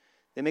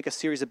 They make a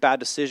series of bad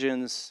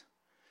decisions.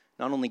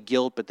 not only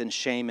guilt, but then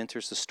shame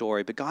enters the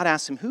story. But God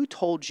asks him, who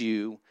told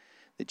you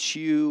that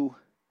you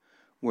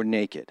were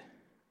naked?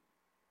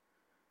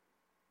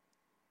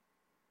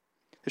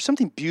 There's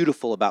something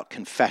beautiful about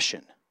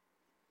confession.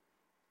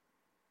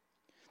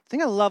 The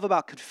thing I love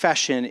about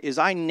confession is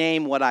I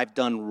name what I've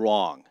done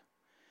wrong.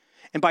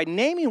 And by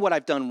naming what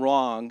I've done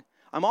wrong,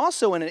 I'm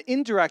also in an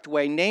indirect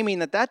way naming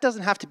that that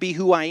doesn't have to be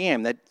who I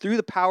am, that through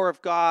the power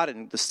of God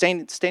and the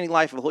sustaining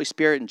life of the Holy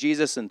Spirit and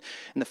Jesus and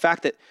the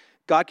fact that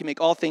God can make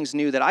all things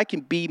new, that I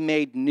can be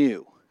made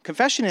new.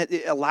 Confession,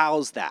 it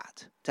allows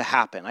that to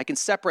happen. I can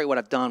separate what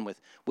I've done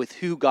with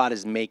who God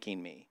is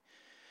making me.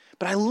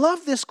 But I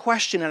love this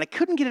question, and I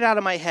couldn't get it out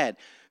of my head.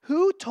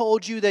 Who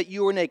told you that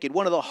you were naked?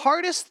 One of the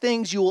hardest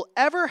things you will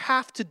ever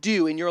have to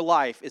do in your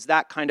life is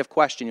that kind of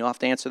question. You'll have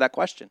to answer that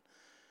question.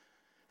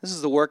 This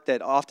is the work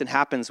that often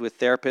happens with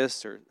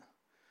therapists or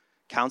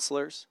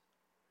counselors.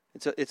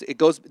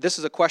 This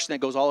is a question that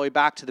goes all the way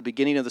back to the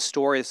beginning of the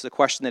story. This is a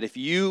question that if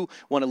you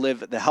want to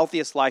live the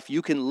healthiest life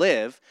you can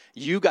live,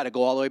 you got to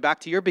go all the way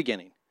back to your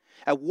beginning.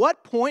 At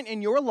what point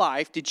in your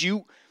life did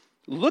you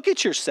look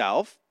at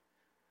yourself,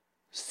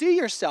 see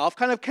yourself,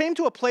 kind of came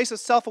to a place of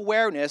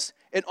self-awareness,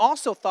 and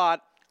also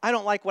thought, I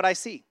don't like what I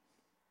see?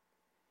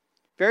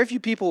 Very few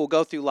people will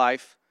go through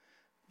life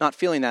not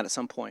feeling that at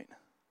some point.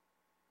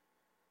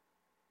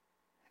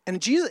 And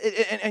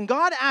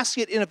God asks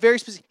it in a very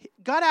specific.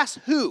 God asks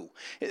who?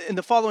 In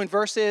the following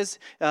verses,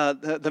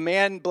 the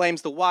man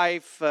blames the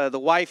wife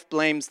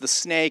blames the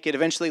snake. It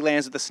eventually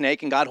lands at the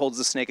snake, and God holds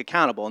the snake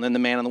accountable. And then the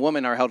man and the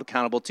woman are held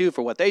accountable too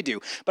for what they do.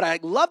 But I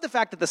love the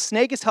fact that the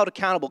snake is held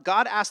accountable.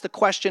 God asks the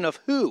question of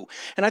who.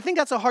 And I think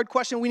that's a hard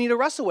question we need to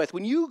wrestle with.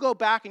 When you go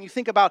back and you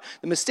think about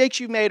the mistakes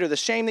you've made or the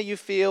shame that you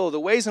feel or the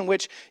ways in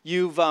which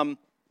you've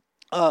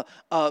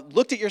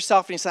looked at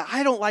yourself and you said,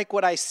 I don't like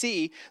what I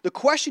see, the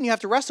question you have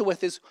to wrestle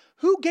with is,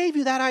 who gave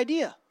you that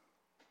idea?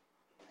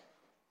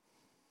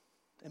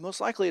 And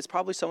most likely it's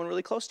probably someone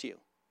really close to you.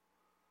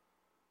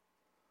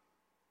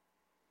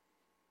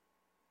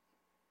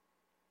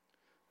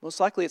 Most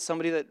likely it's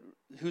somebody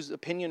whose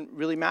opinion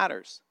really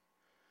matters.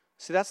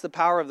 See, that's the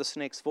power of the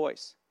snake's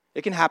voice.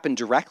 It can happen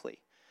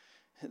directly.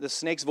 The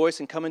snake's voice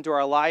can come into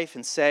our life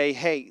and say,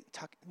 hey,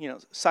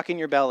 suck in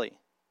your belly.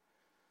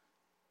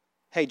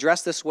 Hey,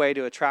 dress this way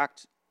to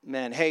attract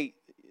men. Hey,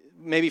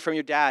 maybe from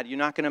your dad, you're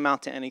not going to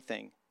amount to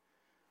anything.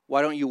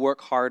 Why don't you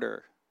work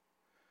harder?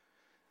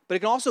 But it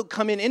can also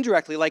come in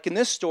indirectly, like in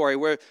this story,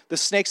 where the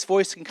snake's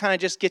voice can kind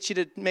of just get you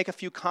to make a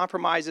few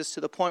compromises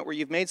to the point where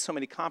you've made so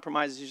many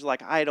compromises, you're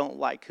like, I don't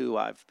like who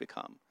I've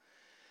become.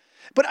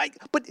 But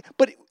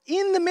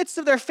in the midst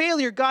of their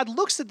failure, God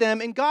looks at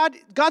them, and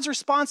God's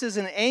response is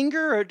in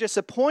anger or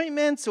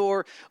disappointment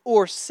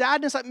or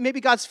sadness. Maybe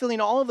God's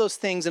feeling all of those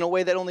things in a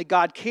way that only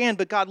God can,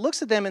 but God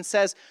looks at them and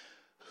says,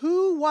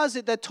 who was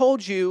it that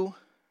told you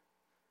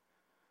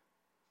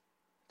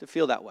to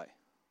feel that way?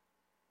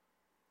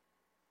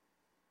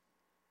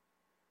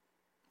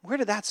 Where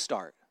did that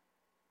start?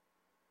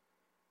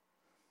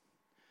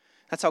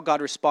 That's how God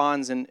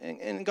responds,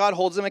 and God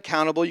holds them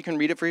accountable. You can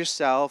read it for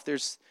yourself.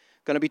 There's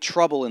going to be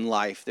trouble in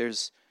life.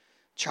 There's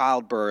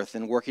childbirth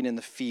and working in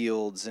the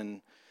fields,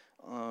 and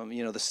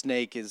the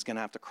snake is going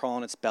to have to crawl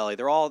on its belly.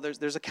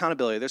 There's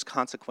accountability. There's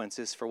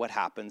consequences for what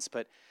happens,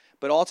 but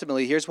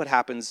ultimately, here's what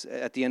happens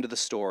at the end of the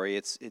story.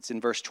 It's in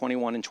verse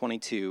 21 and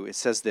 22. It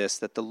says this,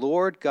 that the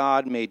Lord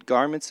God made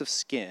garments of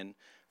skin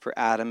for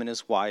Adam and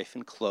his wife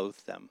and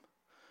clothed them.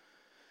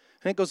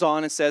 And it goes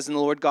on and says, and the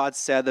Lord God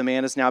said, the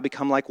man has now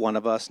become like one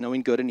of us,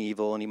 knowing good and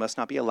evil, and he must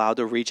not be allowed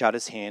to reach out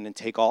his hand and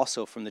take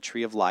also from the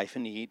tree of life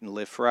and eat and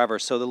live forever.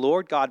 So the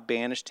Lord God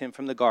banished him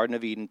from the Garden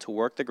of Eden to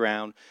work the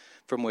ground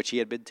from which he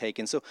had been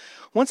taken. So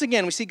once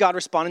again, we see God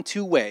respond in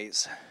two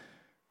ways.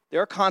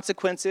 There are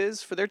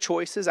consequences for their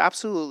choices,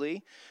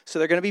 absolutely. So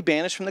they're going to be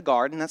banished from the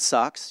garden. That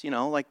sucks,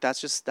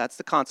 that's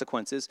the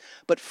consequences.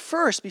 But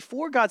first,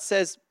 before God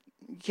says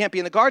you can't be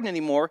in the garden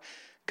anymore,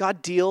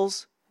 God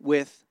deals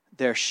with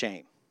their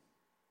shame.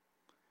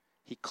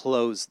 He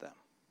clothes them.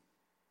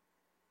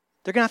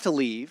 They're going to have to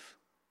leave,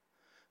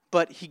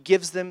 but he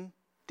gives them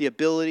the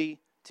ability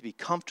to be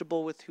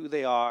comfortable with who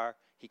they are.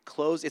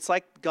 It's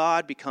like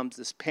God becomes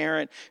this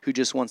parent who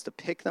just wants to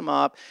pick them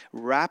up,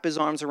 wrap his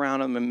arms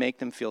around them, and make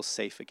them feel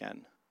safe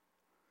again.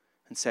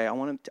 And say, I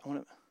want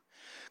to.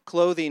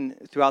 Clothing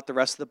throughout the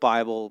rest of the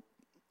Bible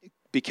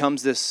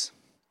becomes this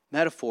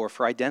metaphor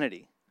for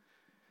identity.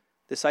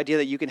 This idea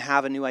that you can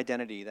have a new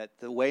identity, that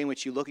the way in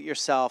which you look at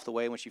yourself, the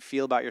way in which you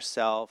feel about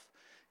yourself,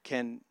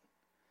 can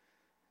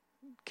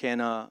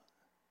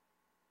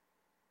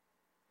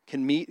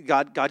meet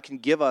God. God can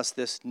give us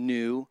this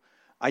new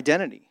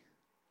identity.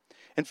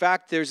 In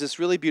fact, there's this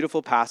really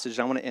beautiful passage,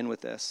 and I want to end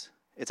with this.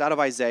 It's out of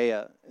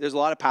Isaiah. There's a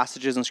lot of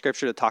passages in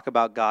Scripture that talk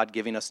about God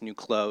giving us new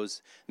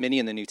clothes, many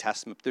in the New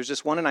Testament. There's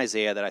just one in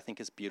Isaiah that I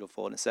think is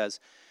beautiful, and it says,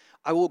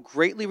 I will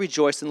greatly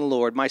rejoice in the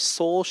Lord. My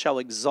soul shall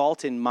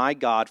exalt in my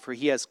God, for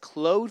he has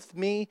clothed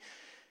me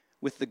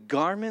with the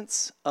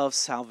garments of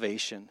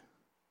salvation.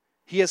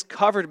 He has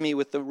covered me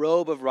with the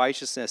robe of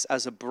righteousness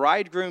as a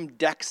bridegroom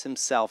decks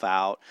himself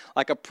out,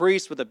 like a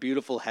priest with a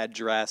beautiful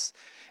headdress,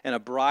 and a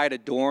bride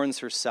adorns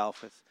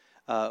herself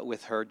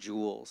with her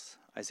jewels.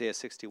 Isaiah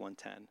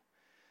 61:10.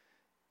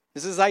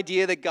 This is the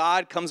idea that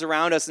God comes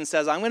around us and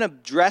says, I'm going to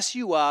dress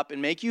you up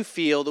and make you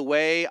feel the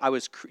way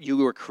you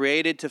were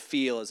created to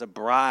feel as a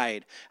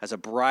bride, as a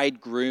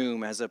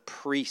bridegroom, as a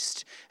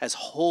priest, as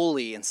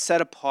holy and set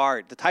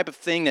apart, the type of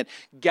thing that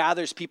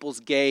gathers people's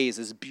gaze,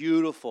 is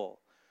beautiful.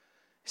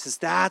 He says,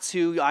 that's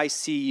who I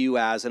see you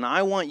as, and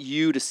I want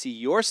you to see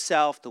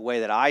yourself the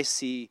way that I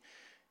see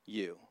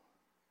you.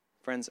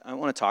 Friends, I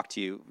want to talk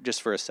to you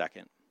just for a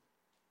second.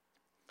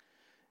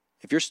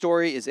 If your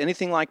story is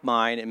anything like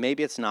mine, and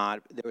maybe it's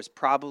not, there was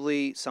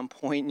probably some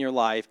point in your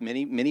life,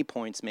 many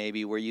points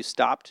maybe, where you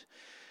stopped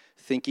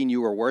thinking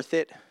you were worth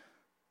it,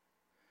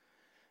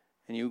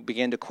 and you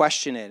began to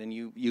question it, and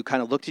you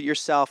kind of looked at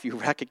yourself, you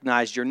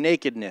recognized your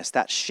nakedness,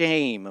 that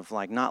shame of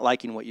like not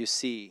liking what you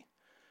see.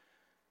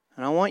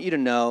 And I want you to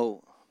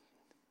know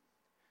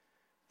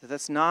that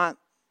that's not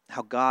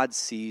how God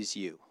sees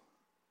you.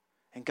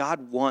 And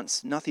God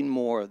wants nothing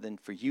more than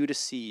for you to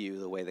see you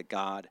the way that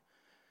God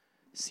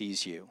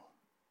sees you.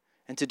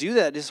 And to do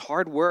that is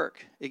hard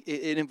work.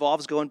 It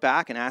involves going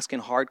back and asking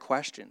hard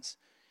questions.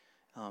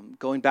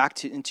 Going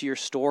back into your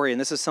story. And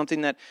this is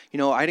something that,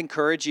 I'd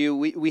encourage you.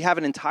 We have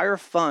an entire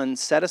fund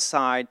set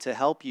aside to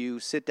help you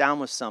sit down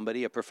with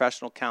somebody, a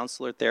professional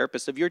counselor,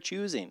 therapist of your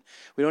choosing.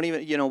 We don't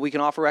even, we can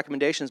offer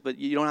recommendations, but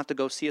you don't have to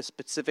go see a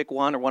specific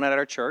one or one at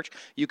our church.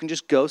 You can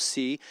just go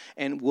see,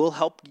 and we'll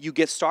help you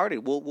get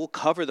started. We'll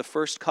cover the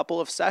first couple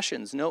of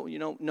sessions.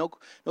 No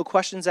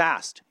questions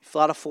asked.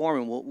 Fill out a form,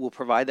 and we'll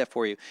provide that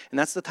for you. And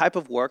that's the type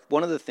of work,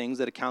 one of the things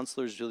that a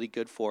counselor is really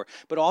good for.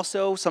 But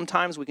also,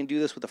 sometimes we can do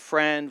this with a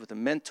friend, with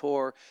a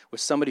mentor, with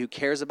somebody who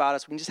cares about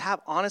us. We can just have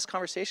honest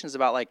conversations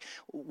about, like,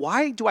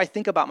 why do I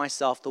think about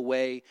myself the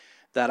way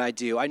that I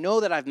do? I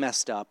know that I've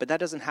messed up, but that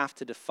doesn't have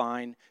to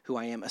define who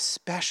I am,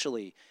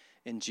 especially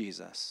in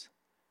Jesus,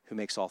 who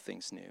makes all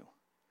things new.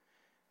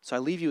 So I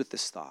leave you with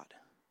this thought.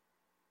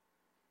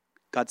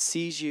 God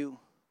sees you.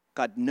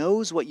 God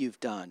knows what you've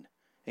done.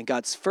 And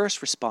God's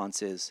first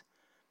response is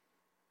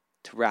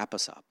to wrap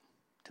us up,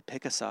 to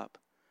pick us up,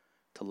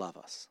 to love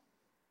us.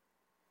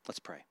 Let's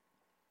pray.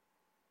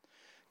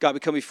 God, we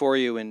come before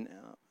you, and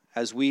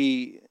as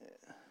we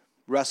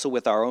wrestle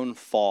with our own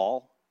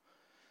fall,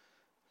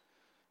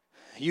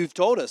 you've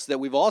told us that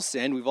we've all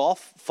sinned, we've all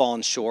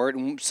fallen short,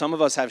 and some of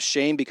us have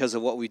shame because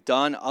of what we've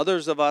done.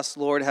 Others of us,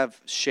 Lord,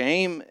 have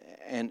shame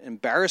and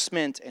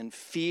embarrassment and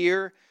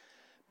fear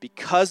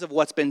because of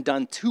what's been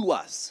done to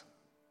us.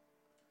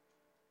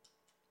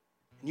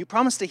 And you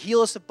promise to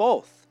heal us of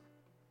both.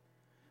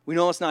 We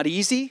know it's not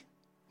easy.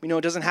 We know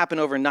it doesn't happen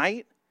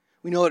overnight.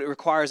 We know it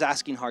requires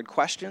asking hard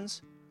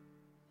questions.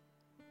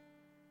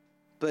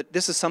 But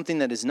this is something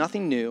that is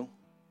nothing new.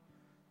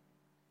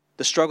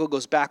 The struggle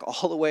goes back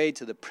all the way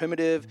to the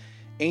primitive,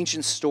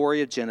 ancient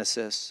story of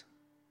Genesis.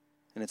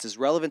 And it's as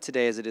relevant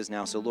today as it is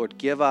now. So, Lord,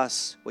 give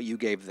us what you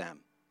gave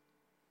them.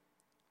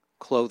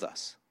 Clothe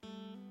us.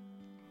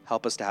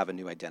 Help us to have a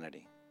new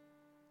identity.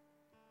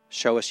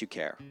 Show us you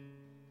care.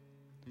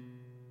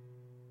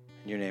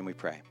 In your name we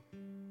pray.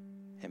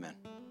 Amen.